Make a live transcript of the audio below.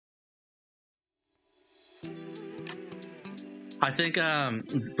I think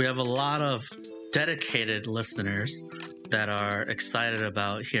we have a lot of dedicated listeners that are excited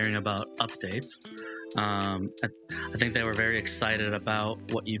about hearing about updates. I think they were very excited about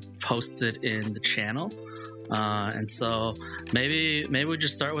what you posted in the channel. And so maybe we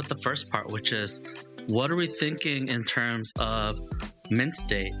just start with the first part, which is what are we thinking in terms of mint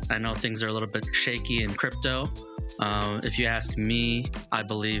date? I know things are a little bit shaky in crypto. If you ask me, I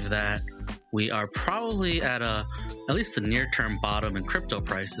believe that we are probably at least the near-term bottom in crypto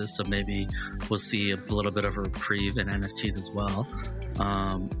prices. So maybe we'll see a little bit of a reprieve in NFTs as well.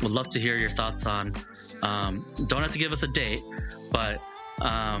 Would love to hear your thoughts on. Don't have to give us a date, but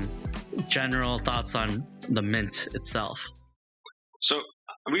general thoughts on the mint itself. So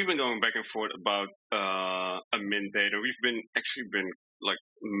we've been going back and forth about a mint date. We've been like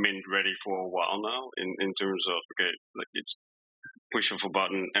mint ready for a while now in terms of like it's push of a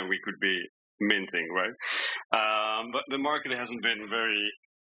button and we could be minting, right? But the market hasn't been very,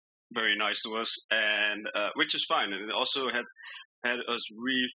 very nice to us, and which is fine. And it also had us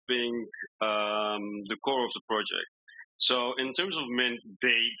rethink the core of the project. So in terms of mint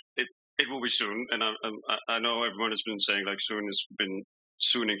date, it will be soon. And I know everyone has been saying like soon has been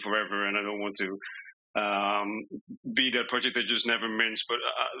sooning forever, and I don't want to be that project that just never mints, but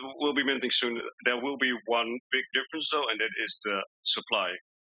we'll be minting soon. There will be one big difference though, and that is the supply.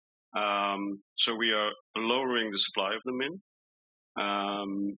 So we are lowering the supply of the mint,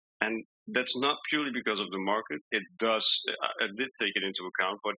 and that's not purely because of the market. It did take it into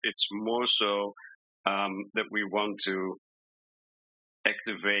account, but it's more so that we want to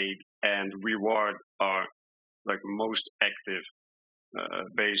activate and reward our like most active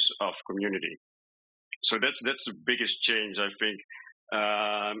base of community. So that's the biggest change, I think,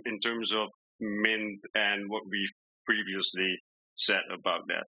 in terms of mint and what we previously said about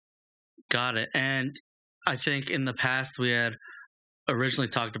that. Got it. And I think in the past we had originally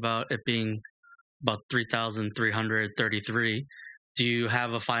talked about it being about 3,333. Do you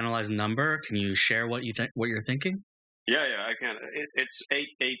have a finalized number? Can you share what you're thinking? Yeah, I can. It's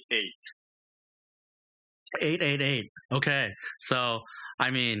 888. 888. Okay. So,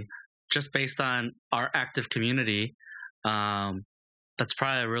 I mean, just based on our active community, that's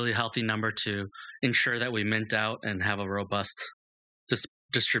probably a really healthy number to ensure that we mint out and have a robust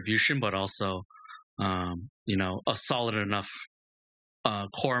distribution, but also, a solid enough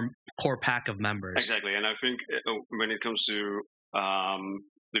core pack of members. Exactly. And I think when it comes to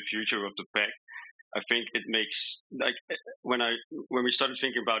the future of the pack, I think it makes like when we started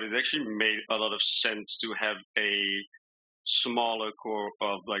thinking about it, it actually made a lot of sense to have a smaller core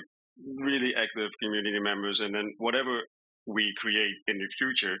of like really active community members, and then whatever we create in the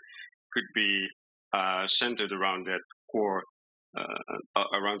future could be centered around that core,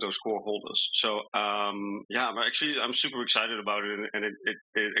 around those core holders. So I'm super excited about it, and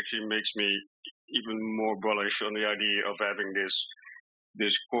it actually makes me even more bullish on the idea of having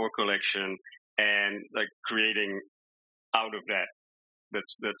this core collection and like creating out of that.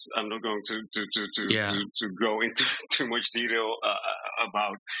 That's I'm not going to go into too much detail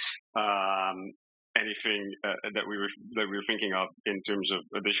about anything that we were thinking of in terms of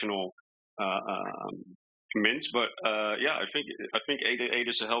additional mints, but I think 888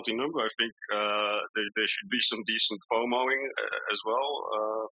 is a healthy number. I think there should be some decent FOMOing as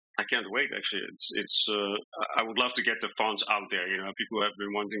well. I can't wait. Actually, it's. I would love to get the fawns out there. People have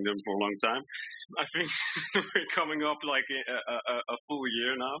been wanting them for a long time. I think we're coming up like a full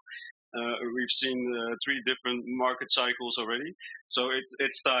year now. We've seen 3 different market cycles already, so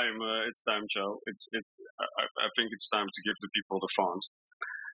it's time. It's time, Joe. I think it's time to give the people the fawns.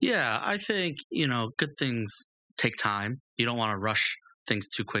 Yeah, I think good things take time. You don't want to rush things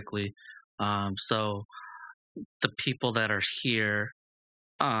too quickly. So the people that are here,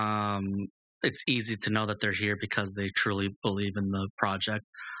 it's easy to know that they're here because they truly believe in the project.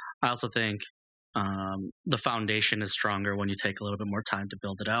 I also think the foundation is stronger when you take a little bit more time to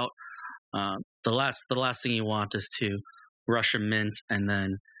build it out. The last thing you want is to rush a mint and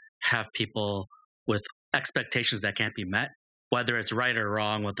then have people with expectations that can't be met, whether it's right or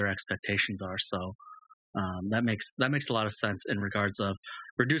wrong what their expectations are. So that makes a lot of sense in regards of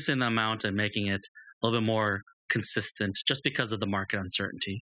reducing the amount and making it a little bit more consistent, just because of the market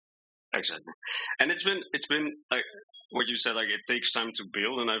uncertainty. Exactly, and it's been like what you said, like it takes time to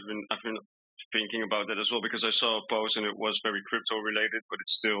build, and I've been thinking about that as well, because I saw a post and it was very crypto related, but it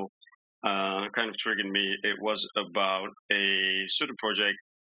still kind of triggered me. It was about a certain project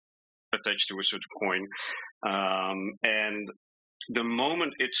attached to a certain coin, and the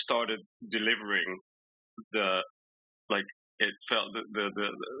moment it started delivering the like it fell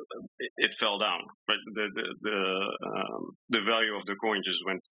it fell down. But the value of the coin just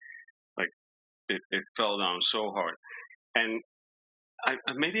went like it fell down so hard. And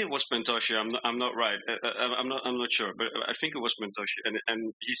maybe it was Mentoshi. I'm not right. I'm not sure, but I think it was Mentoshi.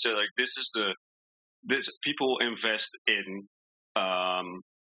 And he said like this people invest in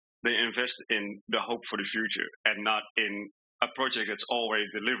they invest in the hope for the future and not in a project that's already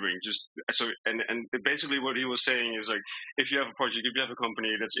delivering. Just so and basically what he was saying is like if you have a project, if you have a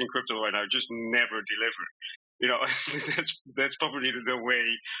company that's in crypto right now, just never deliver. You know, that's probably the way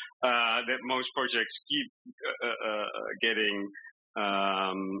that most projects keep getting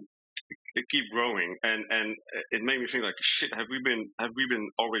keep growing, and it made me think like shit. Have we been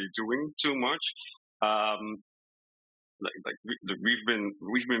already doing too much? We've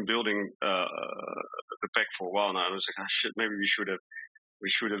been building the pack for a while now. I was like, shit, maybe we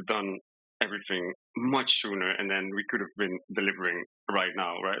should have done everything much sooner, and then we could have been delivering right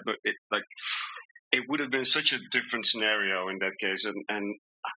now, right? But it would have been such a different scenario in that case, and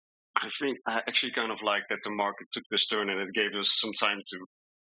I think I actually kind of like that the market took this turn and it gave us some time to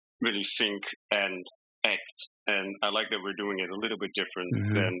really think and act, and I like that we're doing it a little bit different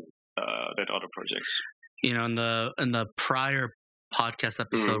than other projects. You know, in the prior podcast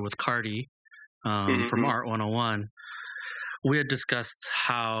episode with Cardi from Art 101, we had discussed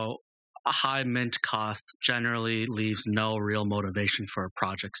how a high mint cost generally leaves no real motivation for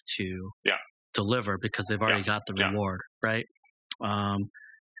projects to deliver because they've already got the reward, right?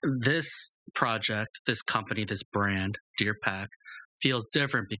 This project, this company, this brand, Deerpack, feels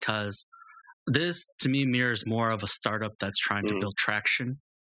different because this, to me, mirrors more of a startup that's trying to build traction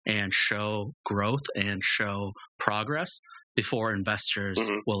and show growth and show progress before investors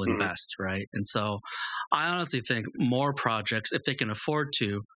will invest, right? And so I honestly think more projects, if they can afford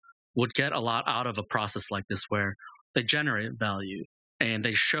to, would get a lot out of a process like this where they generate value and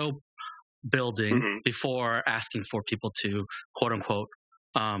they show building before asking for people to, quote unquote,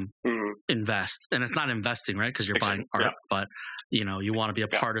 invest. And it's not investing, right? Because you're buying art, but you know, you want to be a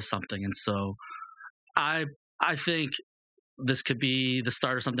part of something. And so I think this could be the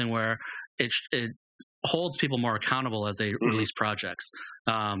start of something where it holds people more accountable as they release projects.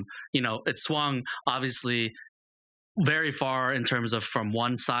 You know, it swung obviously very far in terms of from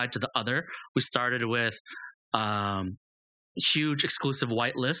one side to the other. We started with huge exclusive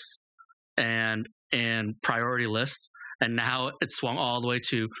whitelists and priority lists, and now it swung all the way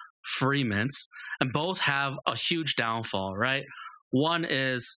to free mints, and both have a huge downfall, right? One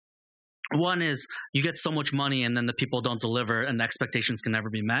is you get so much money and then the people don't deliver and the expectations can never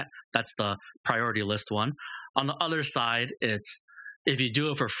be met. That's the priority list one. On the other side, it's if you do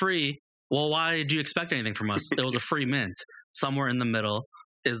it for free, well, why do you expect anything from us? It was a free mint. Somewhere in the middle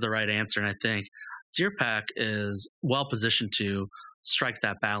is the right answer. And I think Deerpack is well positioned to strike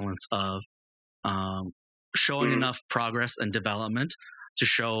that balance of showing enough progress and development to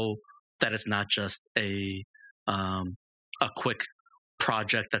show that it's not just a quick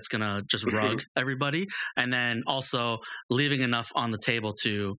project that's going to just rug everybody, and then also leaving enough on the table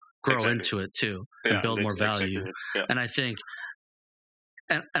to grow into it too and build more value. And I think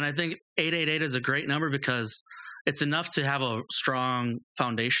and I think 888 is a great number because it's enough to have a strong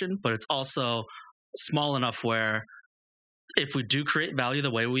foundation, but it's also small enough where if we do create value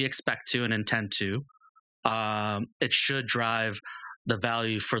the way we expect to and intend to, it should drive the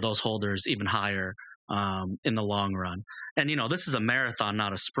value for those holders even higher in the long run. And, you know, this is a marathon,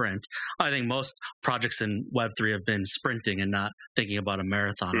 not a sprint. I think most projects in Web3 have been sprinting and not thinking about a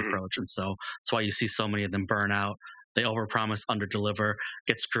marathon approach. And so that's why you see so many of them burn out. They overpromise, underdeliver,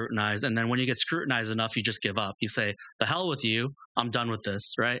 get scrutinized. And then when you get scrutinized enough, you just give up. You say, the hell with you. I'm done with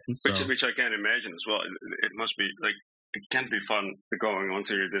this, right? And so, which I can't imagine as well. It must be, like, it can't be fun going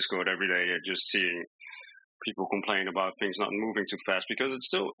onto your Discord every day and just seeing people complain about things not moving too fast, because it's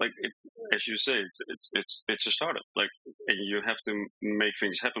still like as you say, it's a startup. Like, and you have to make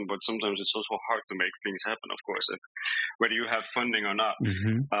things happen, but sometimes it's also hard to make things happen. Of course, whether you have funding or not,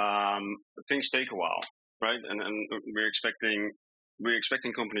 things take a while, right? And we're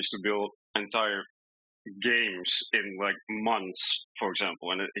expecting companies to build entire games in like months, for example,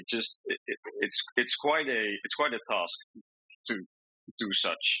 and it's quite a task to do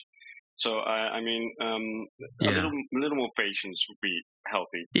such. So I mean, a little more patience would be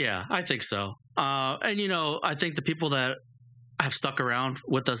healthy. Yeah, I think so. And you know, I think the people that have stuck around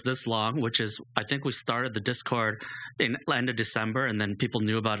with us this long, which is, I think we started the Discord in end of December, and then people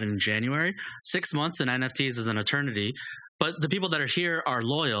knew about it in January. 6 months in NFTs is an eternity, but the people that are here are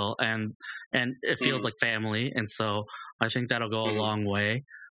loyal, and it feels like family, and so I think that'll go a long way.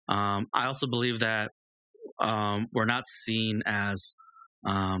 I also believe that we're not seen as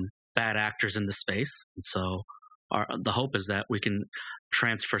bad actors in the space. And so the hope is that we can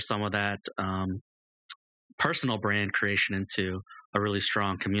transfer some of that personal brand creation into a really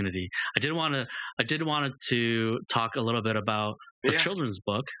strong community. I did want to talk a little bit about the children's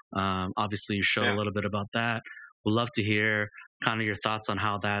book. Obviously, you showed a little bit about that. We'd love to hear kind of your thoughts on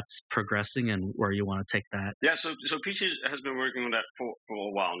how that's progressing and where you want to take that. Yeah, so Peaches has been working on that for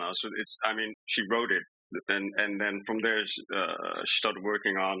a while now. So she wrote it, and then from there she started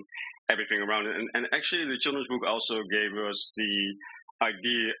working on everything around it. And actually, the children's book also gave us the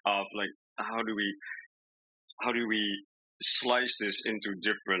idea of like how do we slice this into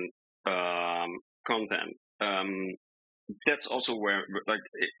different content. That's also where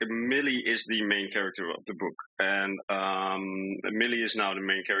Millie is the main character of the book, and Millie is now the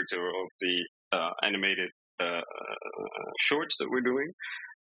main character of the animated shorts that we're doing.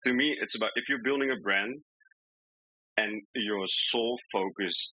 To me, it's about if you're building a brand and your sole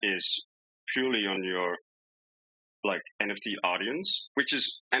focus is purely on your NFT audience, which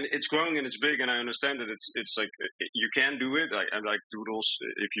is, and it's growing and it's big, and I understand that it's like you can do it. Like Doodles,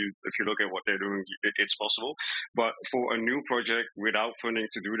 if you look at what they're doing, it's possible. But for a new project without funding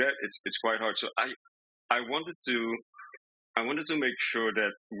to do that, it's quite hard. So I wanted to make sure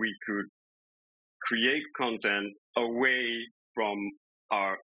that we could create content away from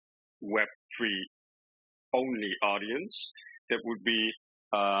our Web3 only audience that would be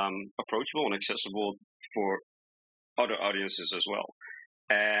approachable and accessible for other audiences as well.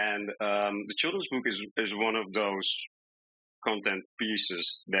 And the children's book is one of those content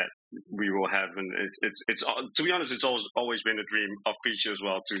pieces that we will have, and it's to be honest, it's always been a dream of Peach as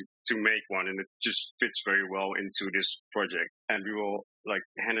well to make one, and it just fits very well into this project. And we will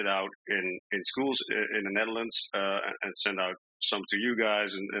hand it out in schools in the Netherlands and send out some to you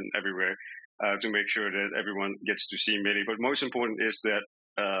guys and everywhere to make sure that everyone gets to see Millie. But most important is that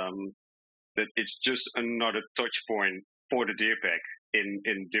that it's just another touch point for the Deerpack in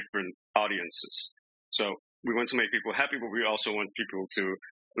different audiences. So we want to make people happy, but we also want people to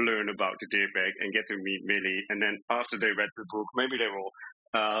learn about the Deerpack and get to meet Millie. And then after they read the book, maybe they will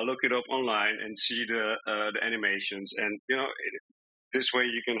look it up online and see the animations. And this way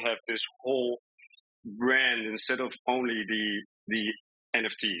you can have this whole brand instead of only the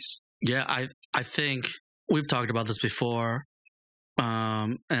NFTs. Yeah, I think we've talked about this before.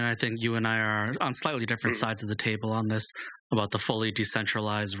 And I think you and I are on slightly different sides of the table on this about the fully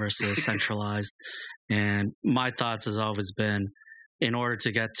decentralized versus centralized. And my thoughts has always been, in order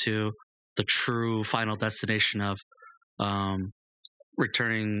to get to the true final destination of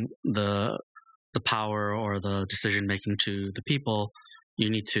returning the power or the decision making to the people, you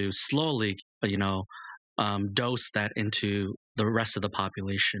need to slowly, dose that into the rest of the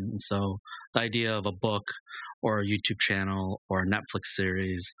population. And so the idea of a book or a YouTube channel or a Netflix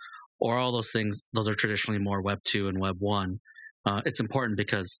series or all those things, those are traditionally more Web 2 and Web 1. It's important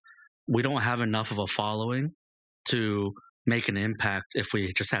because we don't have enough of a following to make an impact if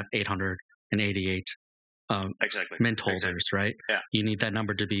we just have 888 mint holders, right? Yeah. You need that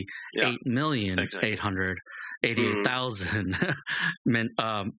number to be 8,888,000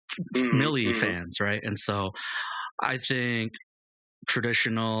 Millie fans, right? And so I think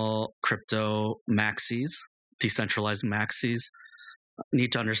traditional crypto maxis, decentralized maxis,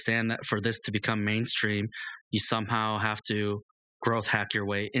 need to understand that for this to become mainstream, you somehow have to growth hack your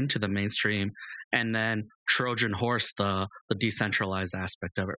way into the mainstream and then Trojan horse the decentralized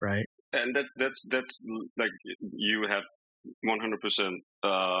aspect of it, right? And that's like you have 100%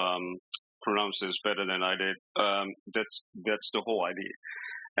 pronounced this better than I did. That's the whole idea,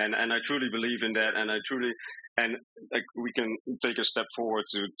 and I truly believe in that, and we can take a step forward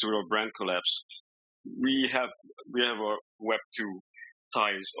to our brand collapse. We have our Web 2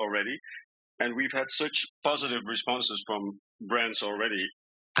 ties already, and we've had such positive responses from brands already.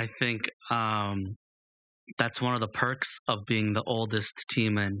 I think that's one of the perks of being the oldest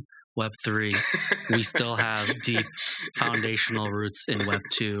team in Web 3. We still have deep foundational roots in Web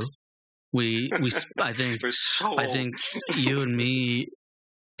 2. I think you and me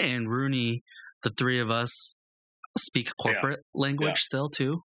and Rooney, the three of us, speak corporate language still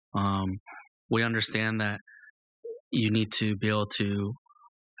too. We understand that you need to be able to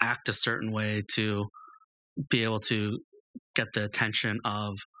act a certain way to be able to get the attention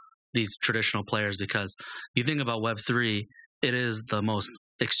of these traditional players, because you think about Web3, it is the most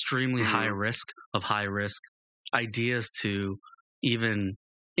extremely high risk of high risk ideas to even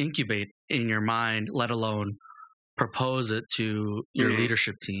incubate in your mind, let alone propose it to your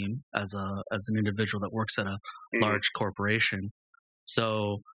leadership team as an individual that works at a large corporation.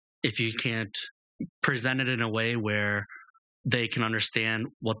 So if you can't presented in a way where they can understand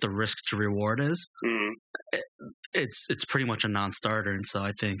what the risk to reward is, it's pretty much a non-starter. And so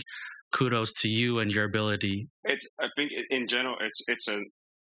I think kudos to you and your ability. I think in general, it's a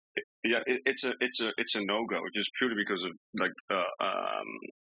no-go, just purely because of like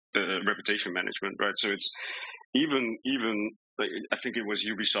reputation management, right? So it's even like, I think it was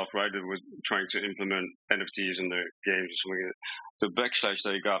Ubisoft, right, that was trying to implement NFTs in their games. The backlash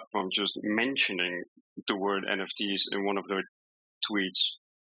they got from just mentioning the word NFTs in one of their tweets,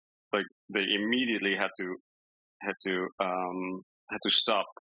 like they immediately had to stop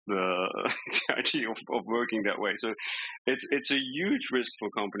the idea of working that way. So it's a huge risk for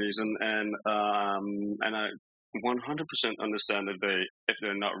companies, and I 100% understand if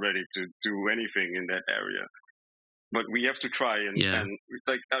they're not ready to do anything in that area. But we have to try, and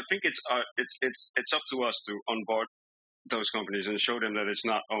like I think it's up to us to onboard those companies and show them that it's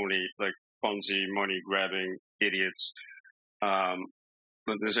not only like Ponzi, money grabbing idiots,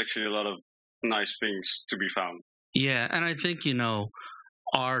 but there's actually a lot of nice things to be found. Yeah, and I think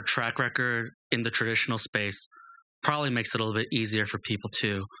our track record in the traditional space probably makes it a little bit easier for people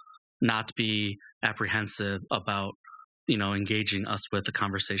to not be apprehensive about engaging us with the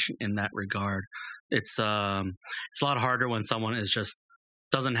conversation in that regard. It's a lot harder when someone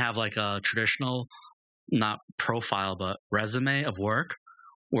doesn't have like a traditional, not profile, but resume of work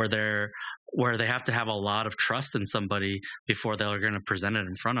where they have to have a lot of trust in somebody before they're going to present it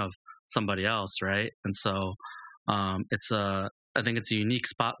in front of somebody else, right? And so I think it's a unique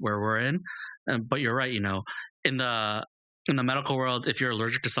spot where we're in. But you're right, in the medical world, if you're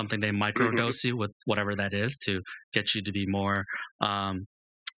allergic to something, they microdose you with whatever that is to get you to be more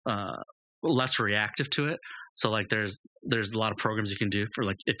less reactive to it. So like there's a lot of programs you can do for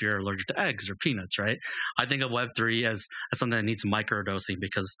like if you're allergic to eggs or peanuts, right? I think of Web3 as something that needs microdosing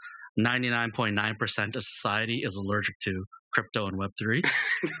because 99.9% of society is allergic to crypto and Web3.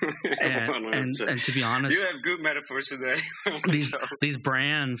 and to be honest, you have good metaphors today. these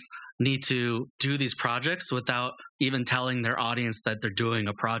brands need to do these projects without even telling their audience that they're doing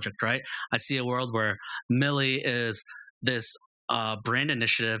a project, right? I see a world where Millie is this brand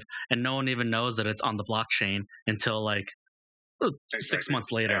initiative and no one even knows that it's on the blockchain until like 6 months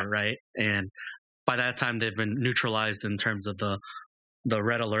later, right? And by that time they've been neutralized in terms of the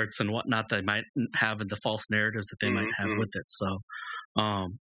red alerts and whatnot they might have and the false narratives that they might have with it. So, a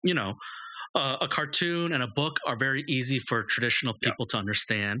cartoon and a book are very easy for traditional people to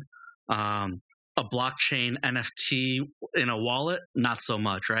understand. A blockchain NFT in a wallet, not so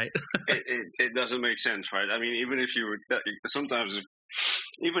much, right? it doesn't make sense, right? I mean, even if you were sometimes,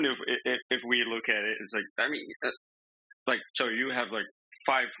 even if we look at it, it's like, I mean, like, so you have like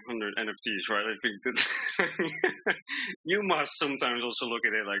 500 NFTs, right? I think that you must sometimes also look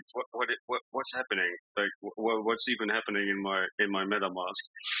at it like, what's happening? Like, what's even happening in my MetaMask?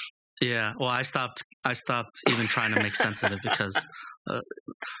 Yeah, well, I stopped even trying to make sense of it because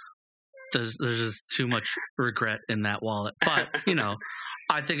there's just too much regret in that wallet. But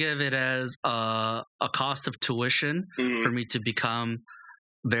I think of it as a cost of tuition for me to become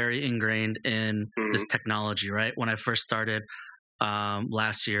very ingrained in this technology. Right when I first started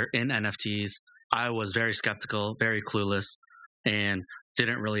last year in NFTs, I was very skeptical, very clueless, and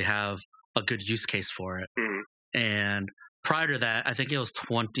didn't really have a good use case for it. And prior to that, I think it was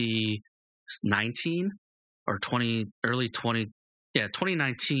 2019 or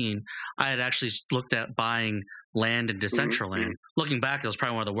 2019, I had actually looked at buying land in Decentraland. Looking back, it was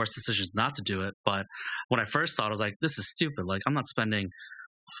probably one of the worst decisions not to do it. But when I first saw it, I was like, this is stupid. Like, I'm not spending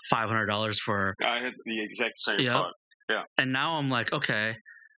 $500 for... I had the exact same thought. Yeah. And now I'm like, okay,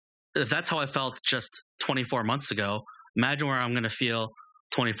 if that's how I felt just 24 months ago, imagine where I'm going to feel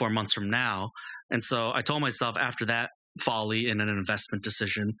 24 months from now. And so I told myself after that folly in an investment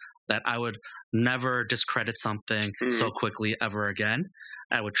decision that I would never discredit something so quickly ever again.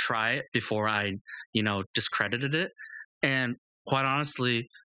 I would try it before I, discredited it. And quite honestly,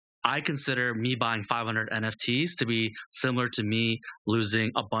 I consider me buying 500 NFTs to be similar to me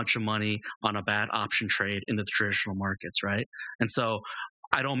losing a bunch of money on a bad option trade in the traditional markets, right? And so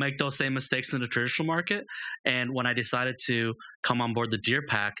I don't make those same mistakes in the traditional market. And when I decided to come on board the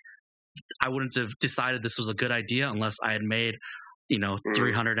Deerpack, I wouldn't have decided this was a good idea unless I had made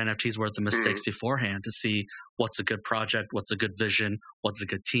 300 NFTs worth of mistakes beforehand to see what's a good project, what's a good vision, what's a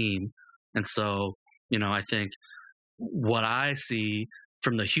good team. And so, I think what I see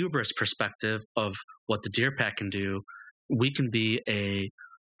from the hubris perspective of what the Deerpack can do, we can be a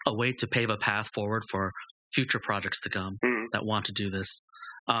way to pave a path forward for future projects to come that want to do this.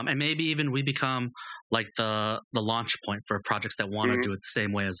 And maybe even we become like the launch point for projects that want to do it the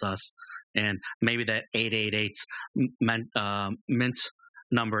same way as us. And maybe that 888 mint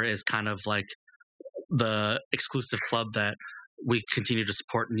number is kind of like the exclusive club that we continue to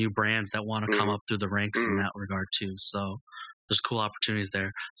support new brands that want to come up through the ranks in that regard too. So there's cool opportunities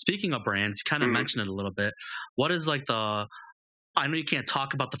there. Speaking of brands, you kind of mentioned it a little bit. What is like I know you can't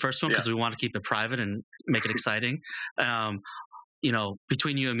talk about the first one because we want to keep it private and make it exciting.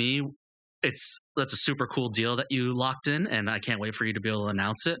 Between you and me, that's a super cool deal that you locked in, and I can't wait for you to be able to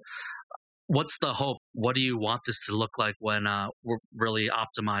announce it. What's the hope? What do you want this to look like when we're really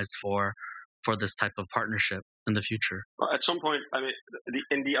optimized for this type of partnership in the future? Well, at some point, I mean,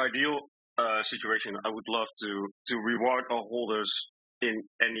 in the ideal situation, I would love to reward our holders in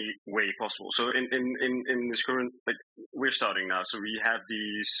any way possible. So in this current, like, we're starting now, so we have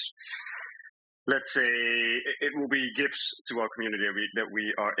these. Let's say it will be gifts to our community that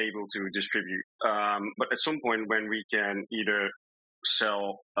we are able to distribute. But at some point, when we can either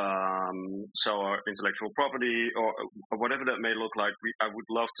sell our intellectual property or whatever that may look like, I would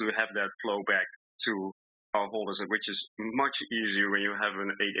love to have that flow back to our holders, which is much easier when you have an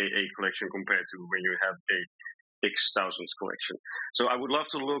 888 collection compared to when you have a X thousands collection. So I would love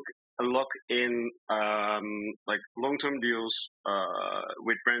to lock in like long-term deals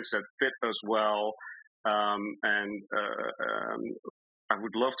with brands that fit us well, and I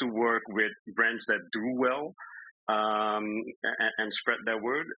would love to work with brands that do well and spread their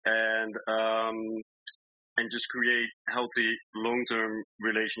word, and just create healthy long-term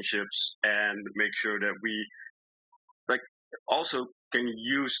relationships and make sure that we also can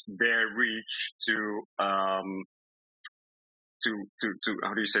use their reach to how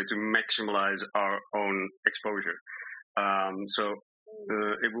do you say, to maximize our own exposure. So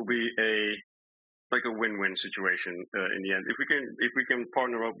it will be a win-win situation in the end. If we can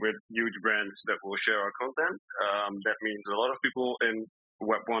partner up with huge brands that will share our content, that means a lot of people in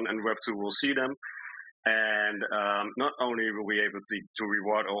Web 1 and Web 2 will see them. And not only will we be able to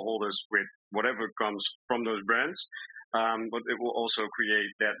reward our holders with whatever comes from those brands, but it will also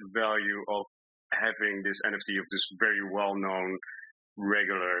create that value of having this NFT of this very well-known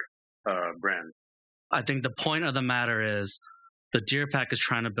regular brand. I think the point of the matter is the Deerpack is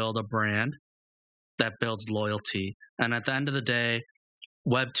trying to build a brand that builds loyalty. And at the end of the day,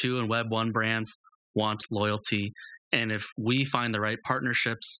 Web 2 and Web 1 brands want loyalty. And if we find the right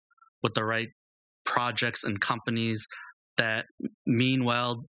partnerships with the right projects and companies that mean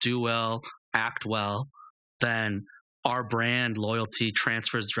well, do well, act well, then our brand loyalty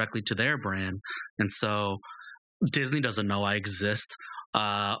transfers directly to their brand. And so Disney doesn't know I exist.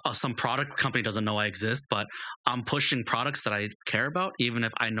 Some product company doesn't know I exist, but I'm pushing products that I care about, even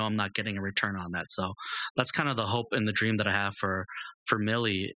if I know I'm not getting a return on that. So that's kind of the hope and the dream that I have for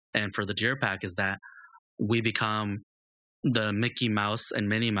Millie and for the Deerpack, is that we become the Mickey Mouse and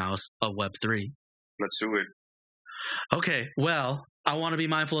Minnie Mouse of Web3. Let's do it. Okay, well, I want to be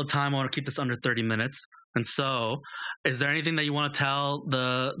mindful of time. I want to keep this under 30 minutes. And so, is there anything that you want to tell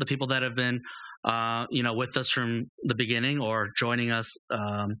the people that have been with us from the beginning, or joining us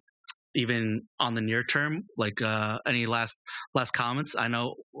even on the near term? Like any last comments? I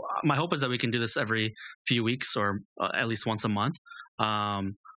know my hope is that we can do this every few weeks, or at least once a month,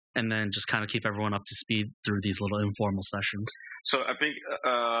 and then just kind of keep everyone up to speed through these little informal sessions. So I think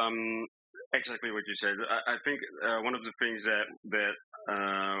exactly what you said. I think one of the things that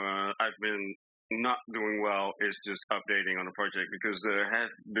I've been not doing well is just updating on the project, because there has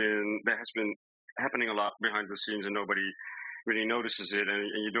been happening a lot behind the scenes and nobody really notices it, and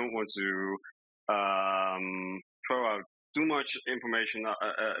you don't want to throw out too much information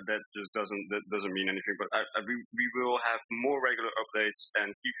that just doesn't mean anything. But we will have more regular updates and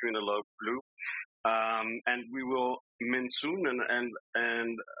keep you in the loop, and we will mint soon, and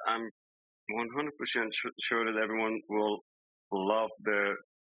I'm 100% sure that everyone will love their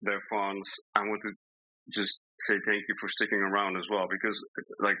fawns. I want to just say thank you for sticking around as well, because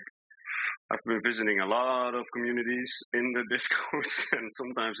I've been visiting a lot of communities in the Discord, and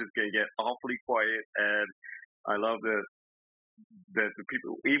sometimes it can get awfully quiet. And I love that the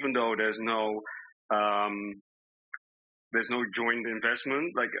people, even though there's no joint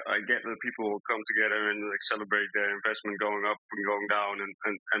investment, like I get that people come together and celebrate their investment going up and going down, and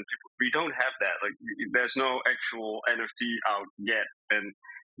people, we don't have that. Like, there's no actual NFT out yet, and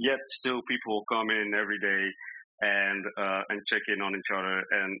yet still people come in every day and check in on each other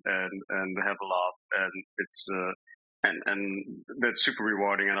and have a laugh, and it's and that's super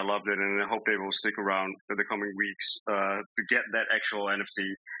rewarding, and I loved it, and I hope they will stick around for the coming weeks to get that actual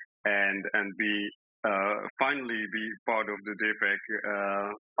NFT and be finally be part of the Deerpack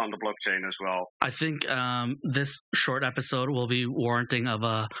on the blockchain as well. I think this short episode will be warranting of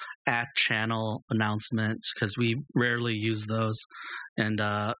a @channel announcement because we rarely use those, and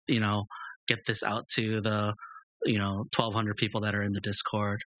get this out to the 1,200 people that are in the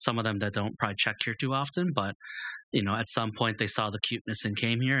Discord. Some of them that don't probably check here too often, but at some point they saw the cuteness and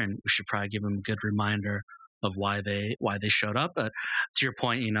came here, and we should probably give them a good reminder of why they showed up. But to your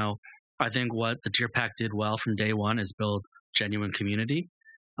point, I think what the Deerpack did well from day one is build genuine community.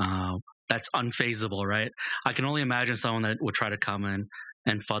 That's unfazable, right? I can only imagine someone that would try to come in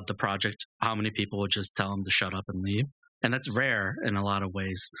and FUD the project, how many people would just tell them to shut up and leave. And that's rare in a lot of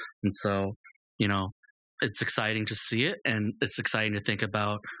ways. And so, it's exciting to see it, and it's exciting to think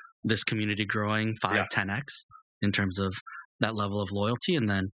about this community growing 5-10x in terms of that level of loyalty. And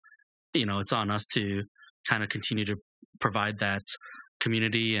then, it's on us to kind of continue to provide that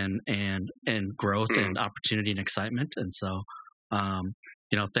community and growth and opportunity and excitement. And so,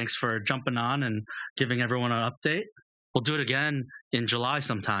 thanks for jumping on and giving everyone an update. We'll do it again in July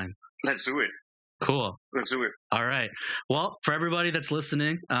sometime. Let's do it. Cool. Let's do it. All right. Well, for everybody that's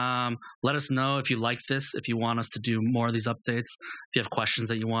listening, let us know if you like this, if you want us to do more of these updates. If you have questions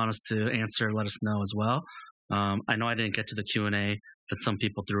that you want us to answer, let us know as well. I know I didn't get to the Q&A that some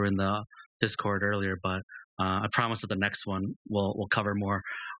people threw in the Discord earlier, but I promise that the next one we'll cover more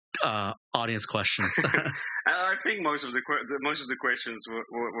audience questions. I think most of the questions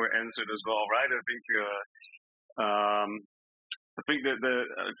were answered as well, right? I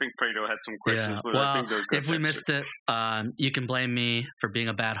think Fredo had some questions. Yeah. But Well, I think they're good if we missed it, you can blame me for being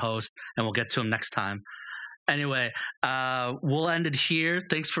a bad host, and we'll get to them next time. Anyway, we'll end it here.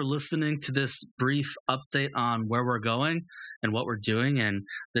 Thanks for listening to this brief update on where we're going and what we're doing. And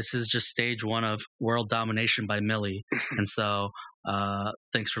this is just stage 1 of World Domination by Millie. And so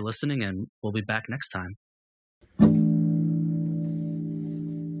thanks for listening, and we'll be back next time.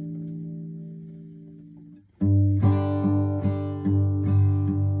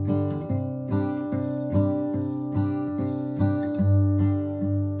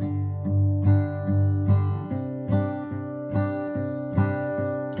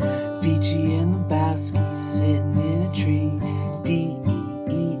 Peachy and Lebowski sitting in a tree.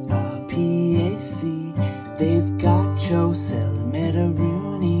 Deerpac. They've got Joe selling Meta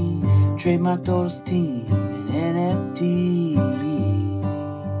Rooney, trademark Dodos team and NFT.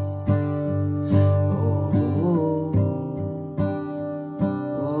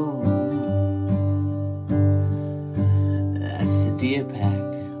 That's the Deerpack.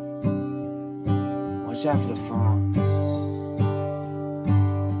 Watch out for the fawns.